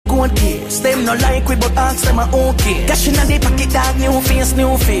cold case. Them no like we but ask them a okay. Cash in the pocket dog, new face,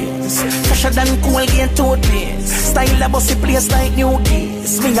 new face. Fresher than Colgate toothpaste. Style a bossy place like new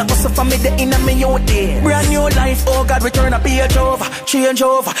keys. Me a hustle for me the inna me youth days. Brand new life, oh God, we turn a page over. Change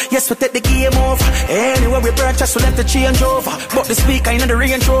over, yes we take the game over. Anywhere we purchase, we let the change over. But the speaker in the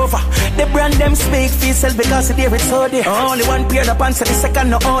Range Rover. The brand them speak for itself because it there it's so there. Only one pair of pants and the second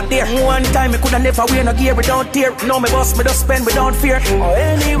no out there. One time me coulda never wear no gear without tear. No me boss, me just spend without fear.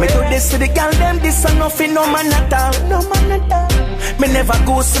 Anyway, me do this to the gal them, this a nothing, no man at all. No man at all. Me never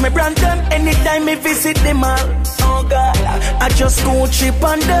go see me brand them anytime me visit them all. Oh God, I just go cheap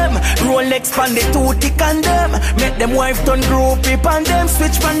on them. Rolex pan the two tick on them. Make them wife turn groupie on them.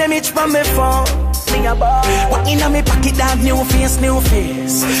 Switch pan them each pan me phone. What inna me pocket dog, new face, new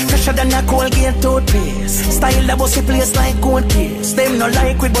face. Fresher than a Colgate toothpaste. Style a bossy place like cold case. Them no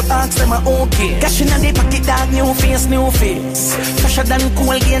like we but ask them a okay. Cash inna the pocket dog, new face, new face. Fresher than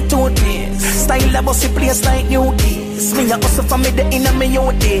Colgate toothpaste. Style a bossy place like new keys. Me a hustle for me the inna me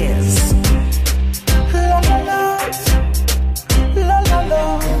youth days. La la la, la la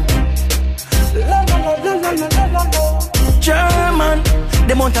la, la la la la la la la. German,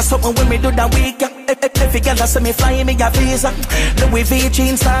 the month of something when me do that week. Every girl that say me fly me a visa. Louis V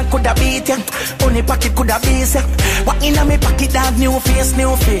jeans coulda beat ya. Only pocket coulda beat ya. What inna me pocket dog, new face,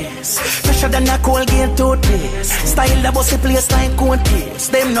 new face. Fresher than a Colgate toothpaste. Style a bossy place like cold case.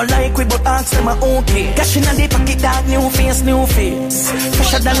 Them no like we but ask them a okay. Cash inna the pocket dog, new face, new face.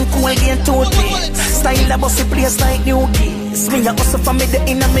 Fresher than Colgate toothpaste. Style a bossy place like new keys. Me a hustle for me the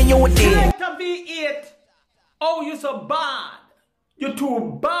inna me youth day. V8. Oh, you so bad. You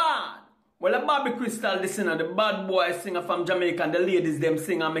too bad. Well, a Bobby Crystal, the singer, the bad boy singer from Jamaica, and the ladies them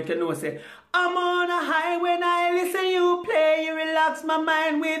sing and make you know say, I'm on a high when I listen you play, you relax my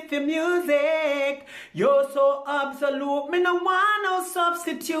mind with the music. You're so absolute, me no want no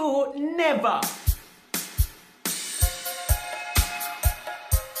substitute, never.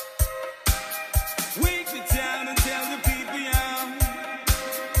 Wake me down and tell the people young.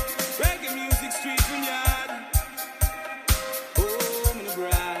 Reggae music street from yard. Oh, I'm gonna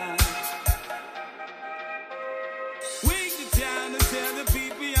bride. Wake me down and tell the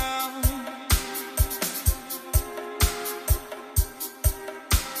people young.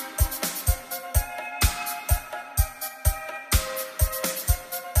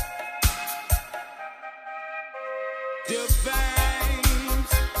 The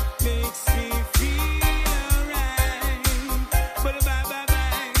vibes makes me feel alright. But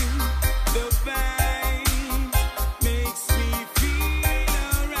bye. The vibes makes me feel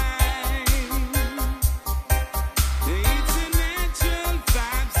alright. It's a natural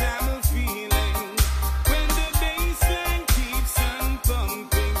vibes I'm feeling when the bassline keeps on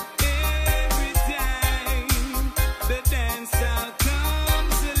pumping every time the dance hall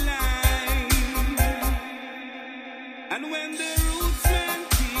comes alive. And when the rootsman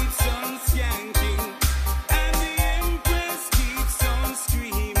keeps on skanking and the empress keeps on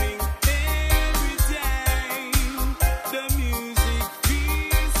screaming every time, the music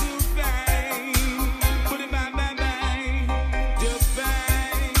feels so fine. But bye. The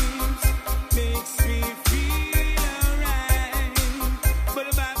vibes makes me feel alright. But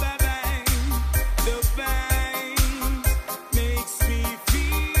bye. The vibes makes me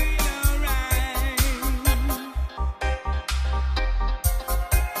feel alright.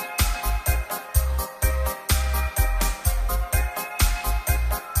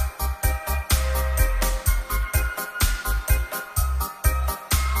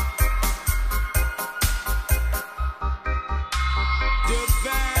 The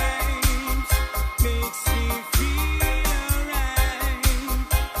vibes makes me feel alright.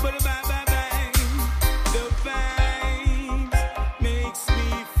 But bye. The vibes makes me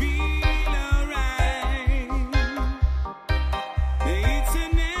feel alright. It's a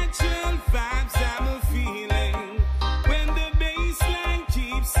natural vibes I'm feeling when the bassline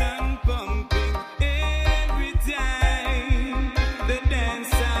keeps on pumping every time the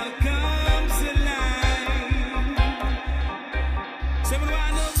dance hall comes alive. Seven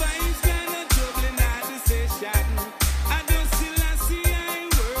one no vibes, kind of trouble in the session. I don't still I see I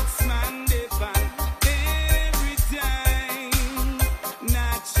works man they fan every time,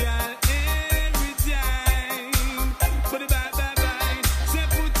 natural every time. But bye. Say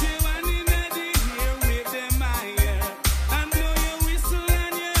put your one in the ear, wave them higher, and blow your whistle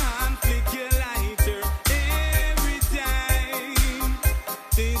and your hand flick your lighter every time.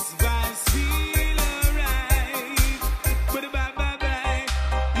 This vibes feel alright. But bye.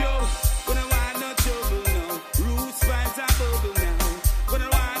 Yo, when I want no trouble now, roots vibes are bubble now. When I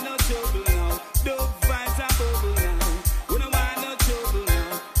want no trouble now, dove vibes are bubble now. When I want no trouble now,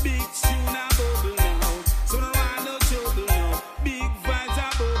 big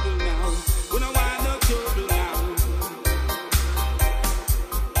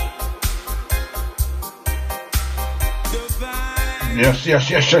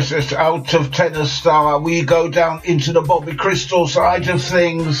Yes. Out of Tenor Star, we go down into the Bobby Crystal side of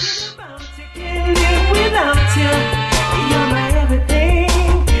things. Can't live without you. You're my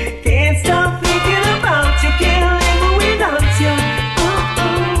everything. Can't stop thinking about you. Can't live without you.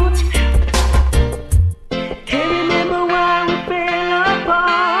 Can't remember why we fell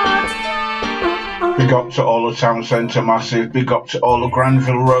apart. Big up to all the town centre massive. Big up to all the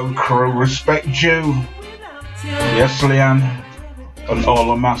Granville Road crew. Respect you. Yes, Leanne. And all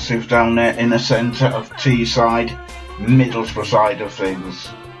the massive down there in the centre of Teesside, Middlesbrough side of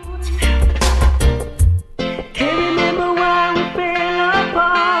things. Can't remember why we fell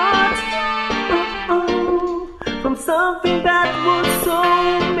apart. From something that was so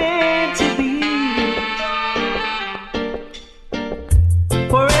meant to be.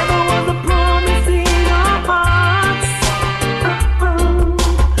 Forever was a promise in our hearts.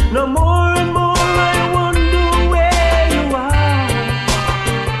 No more and more I wonder where you are.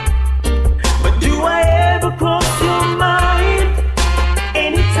 But do I ever cross your mind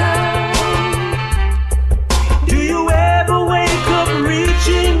anytime? Do you ever wake up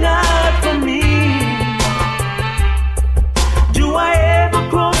reaching out for me? Do I ever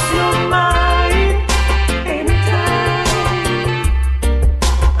cross your mind anytime?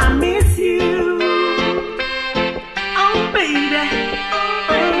 I miss you, oh baby.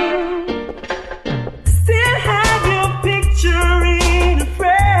 Still have your picture in a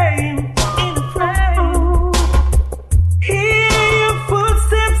frame, Hear your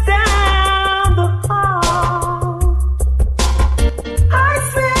footsteps down the hall. I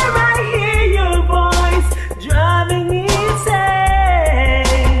swear I hear your voice driving me insane.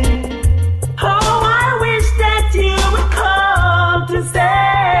 Oh, I wish that you would come to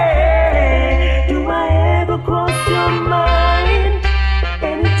say, do I ever cross your mind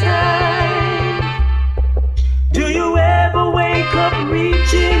anytime? Do you ever wake up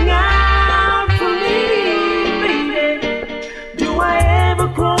reaching out for me, baby? Do I ever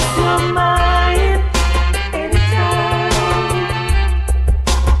cross your mind anytime?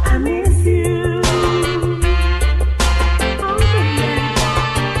 I miss you, oh baby.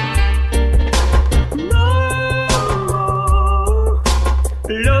 No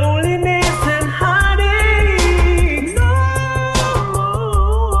loneliness and heartaches. No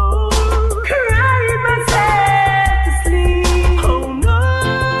crying myself to sleep. Oh no,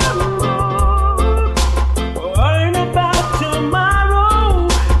 worrying about tomorrow.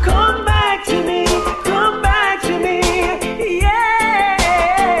 Come back to me, come back to me. Yeah.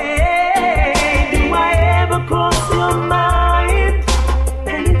 Do I ever cross your mind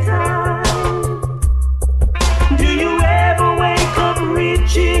anytime? Do you ever wake up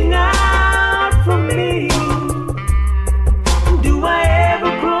reaching out for me? Do I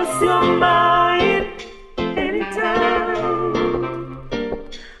ever cross your mind anytime?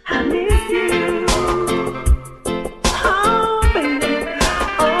 I miss you, oh baby,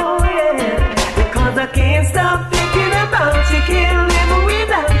 oh yeah. Because I can't stop thinking about you. Can't live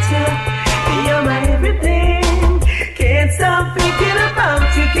without you. You're my everything. Can't stop thinking about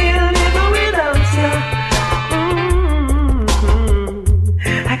you. Can't live without you.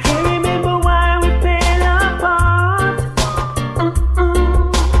 I can't remember why we fell apart.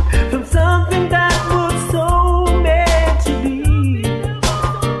 From something that was so meant to be.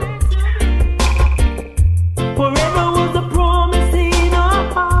 Forever was a promise in our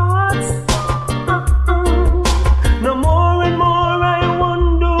hearts. No more and more I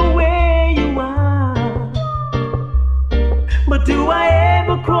wonder where you are. But do I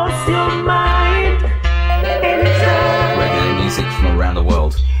ever cross your mind anytime? Reggae music from around the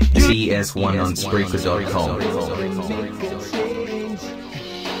world. TS1 on Spreaker.com.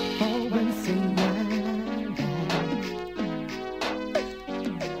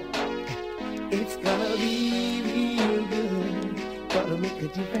 It's gonna be real good. Gonna make a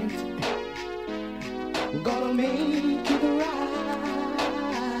difference. Gonna make it right.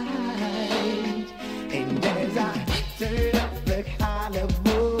 And as I turn up the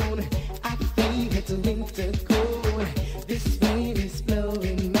collarbone, I think it's winter cold. This rain is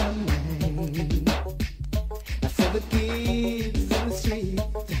blowing my mind. I saw the kids in the street,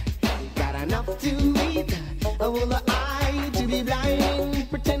 got enough to eat. Will the eye to be blind,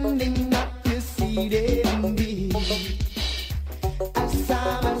 pretending not to see them be. As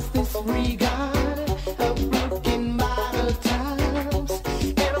silence disregard of broken bottle tops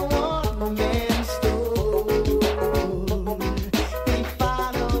and a one-man store.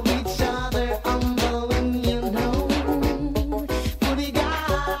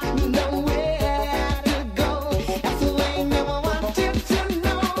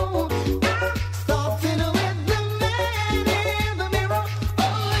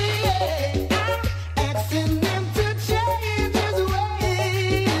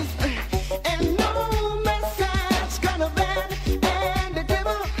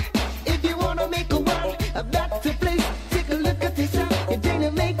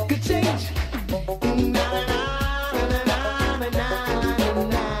 didn't make a change.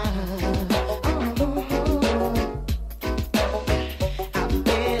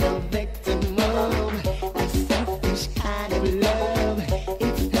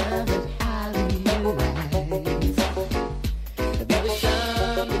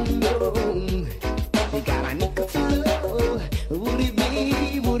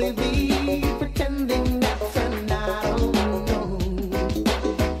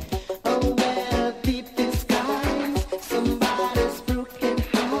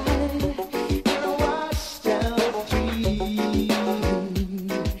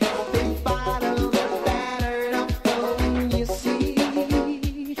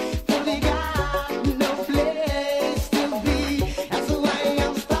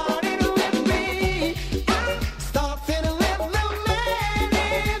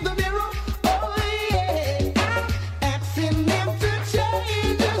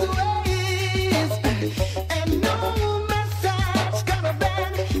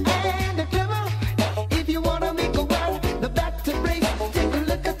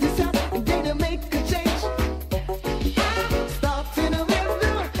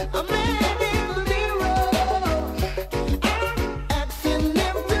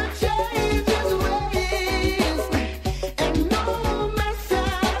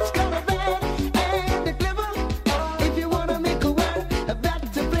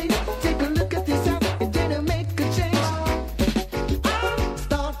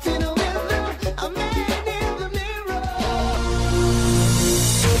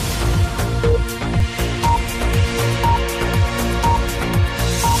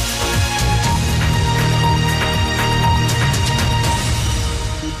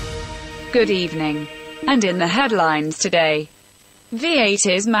 Good evening. And in the headlines today,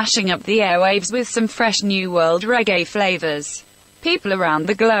 V8 is mashing up the airwaves with some fresh new world reggae flavors. People around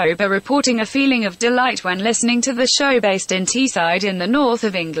the globe are reporting a feeling of delight when listening to the show based in Teesside in the north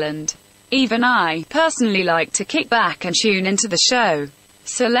of England. Even I, personally, like to kick back and tune into the show.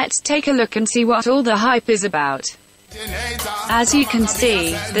 So let's take a look and see what all the hype is about. As you can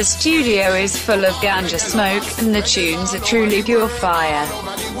see, the studio is full of ganja smoke, and the tunes are truly pure fire.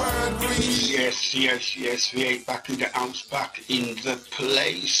 Yes, V8 back in the house, back in the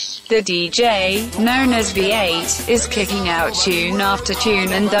place. The DJ, known as V8, is kicking out tune after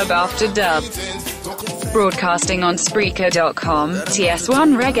tune and dub after dub. Broadcasting on Spreaker.com,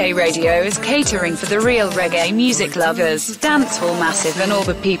 TS1 Reggae Radio is catering for the real reggae music lovers, dancehall massive and all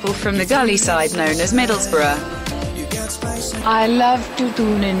the people from the gully side known as Middlesbrough. I love to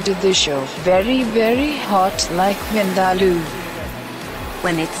tune into the show. Very, very hot like Vindaloo.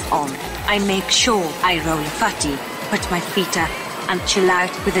 When it's on, I make sure I roll a fatty, put my feet up, and chill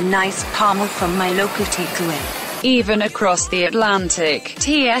out with a nice pommel from my local takeaway. Even across the Atlantic,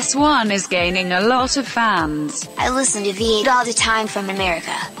 TS1 is gaining a lot of fans. I listen to V8 all the time from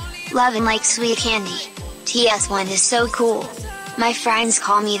America. Loving like sweet candy. TS1 is so cool. My friends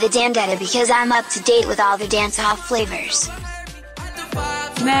call me the Dandetta because I'm up to date with all the dancehall flavors.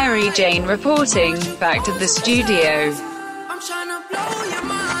 Mary Jane reporting, back to the studio. I'm trying to blow your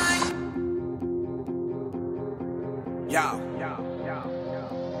mind. Yo.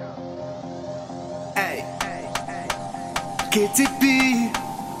 Hey. Get it be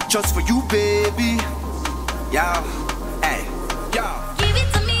just for you, baby. Yo. Hey. Yo. Give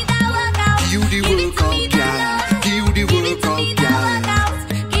it to me, that workout. You the workout, girl. You the workout, girl.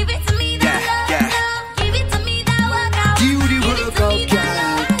 Give it to me, that yeah. Give it to me, that workout. You the workout,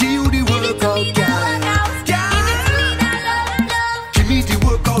 girl. You the workout, girl. Give me the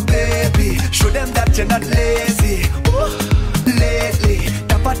workout, baby. Show them that you're not lazy. Oh, lately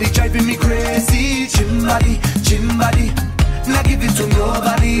that body driving me crazy. Chin body. Now give it to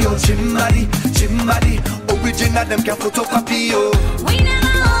nobody. Oh, chin body. Original them can photocopy. Oh, we never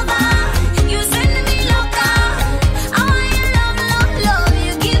over.